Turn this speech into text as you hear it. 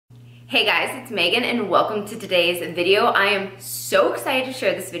Hey guys, it's Megan and welcome to today's video. I am so excited to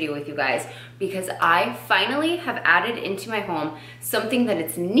share this video with you guys because I finally have added into my home something that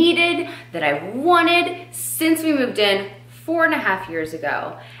it's needed, that I've wanted since we moved in 4.5 years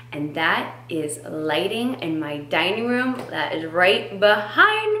ago. And that is lighting in my dining room that is right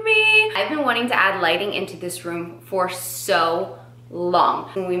behind me. I've been wanting to add lighting into this room for so long.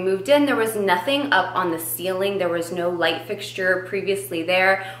 When we moved in, there was nothing up on the ceiling. There was no light fixture previously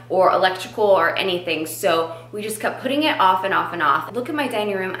there or electrical or anything. So we just kept putting it off and off and off. Look at my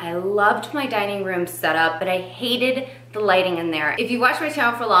dining room. I loved my dining room setup, but I hated the lighting in there. If you watch my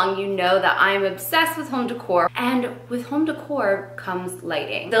channel for long, you know that I'm obsessed with home decor, and with home decor comes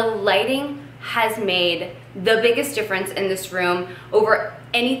lighting. The lighting has made the biggest difference in this room over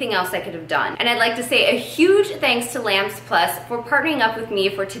anything else I could have done. And I'd like to say a huge thanks to Lamps Plus for partnering up with me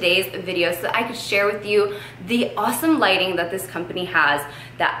for today's video so that I could share with you the awesome lighting that this company has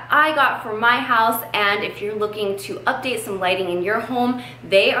that I got for my house. And if you're looking to update some lighting in your home,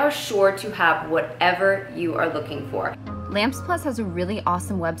 they are sure to have whatever you are looking for. Lamps Plus has a really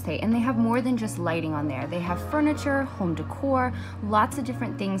awesome website, and they have more than just lighting on there. They have furniture, home decor, lots of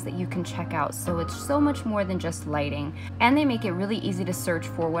different things that you can check out. So it's so much more than just lighting. And they make it really easy to search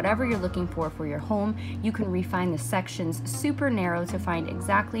for whatever you're looking for your home. You can refine the sections super narrow to find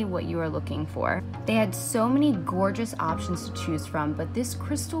exactly what you are looking for. They had so many gorgeous options to choose from, but this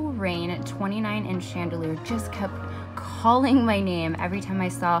Crystal Rain 29-inch chandelier just kept calling my name. Every time I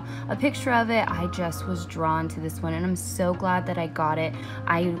saw a picture of it, I just was drawn to this one, and I'm so glad that I got it.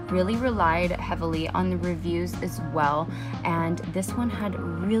 I really relied heavily on the reviews as well, and this one had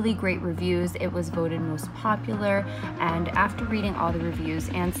really great reviews. It was voted most popular, and after reading all the reviews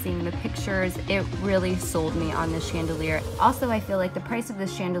and seeing the pictures, it really sold me on this chandelier. Also, I feel like the price of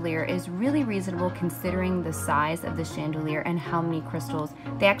this chandelier is really reasonable considering the size of the chandelier and how many crystals.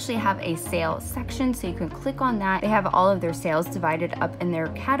 They actually have a sale section, so you can click on that. They have all of their sales divided up in their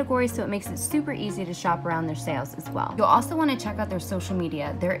categories, so it makes it super easy to shop around their sales as well. You'll also want to check out their social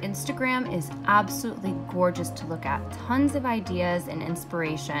media. Their Instagram is absolutely gorgeous to look at. Tons of ideas and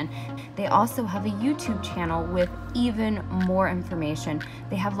inspiration. They also have a YouTube channel with even more information.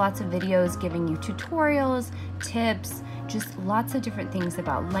 They have lots of videos giving you tutorials, tips, just lots of different things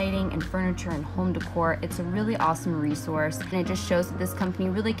about lighting and furniture and home decor. It's a really awesome resource, and it just shows that this company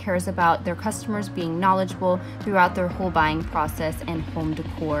really cares about their customers being knowledgeable throughout their whole buying process and home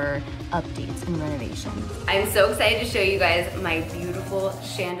decor updates and renovations. I'm so excited to show you guys my beautiful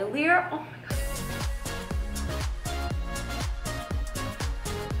chandelier. Oh my God.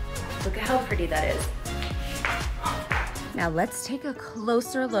 Look at how pretty that is. Now let's take a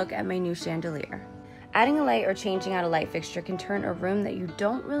closer look at my new chandelier. Adding a light or changing out a light fixture can turn a room that you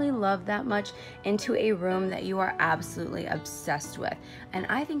don't really love that much into a room that you are absolutely obsessed with. And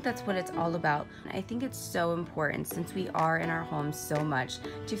I think that's what it's all about. I think it's so important, since we are in our homes so much,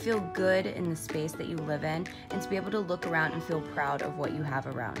 to feel good in the space that you live in and to be able to look around and feel proud of what you have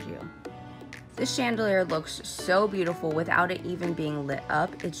around you. This chandelier looks so beautiful without it even being lit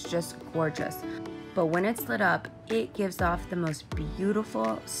up. It's just gorgeous. But when it's lit up, it gives off the most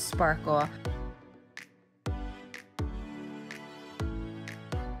beautiful sparkle.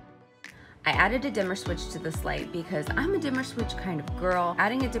 I added a dimmer switch to this light because I'm a dimmer switch kind of girl.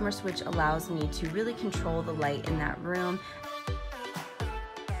 Adding a dimmer switch allows me to really control the light in that room.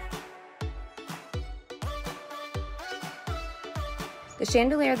 The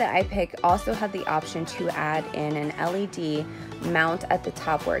chandelier that I picked also had the option to add in an LED mount at the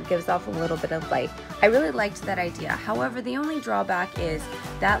top where it gives off a little bit of light. I really liked that idea. However, the only drawback is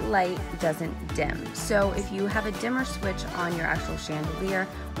that light doesn't dim. So if you have a dimmer switch on your actual chandelier,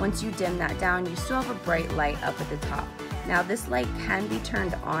 once you dim that down, you still have a bright light up at the top. Now this light can be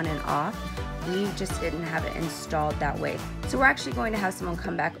turned on and off. We just didn't have it installed that way. So we're actually going to have someone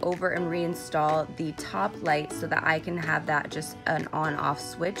come back over and reinstall the top light so that I can have that just an on-off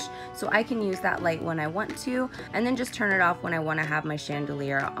switch. So I can use that light when I want to, and then just turn it off when I want to have my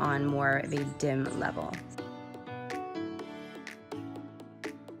chandelier on more of a dim level.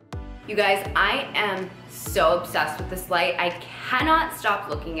 You guys, I am so obsessed with this light. I cannot stop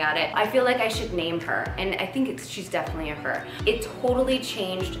looking at it. I feel like I should name her, and I think she's definitely a her. It totally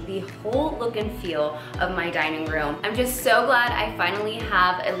changed the whole look and feel of my dining room. I'm just so glad I finally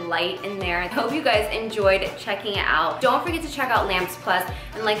have a light in there. I hope you guys enjoyed checking it out. Don't forget to check out Lamps Plus,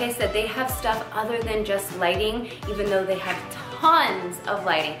 and like I said, they have stuff other than just lighting, even though they have tons of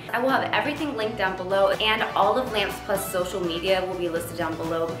lighting. I will have everything linked down below, and all of Lamps Plus social media will be listed down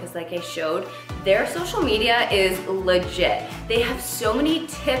below because, like I showed, their social media is legit. They have so many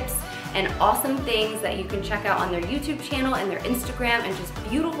tips and awesome things that you can check out on their YouTube channel and their Instagram, and just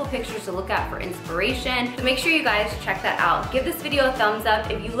beautiful pictures to look at for inspiration. So make sure you guys check that out. Give this video a thumbs up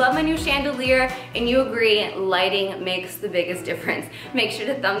if you love my new chandelier and you agree lighting makes the biggest difference. Make sure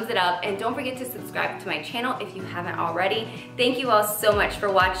to thumbs it up, and don't forget to subscribe to my channel if you haven't already. Thank you all so much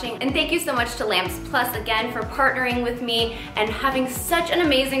for watching, and thank you so much to Lamps Plus again for partnering with me and having such an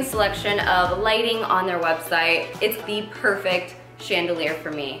amazing selection of lighting on their website. It's the perfect chandelier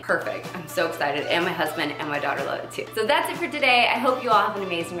for me. Perfect. I'm so excited, and my husband and my daughter love it too. So that's it for today. I hope you all have an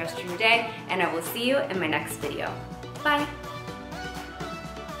amazing rest of your day, and I will see you in my next video. Bye.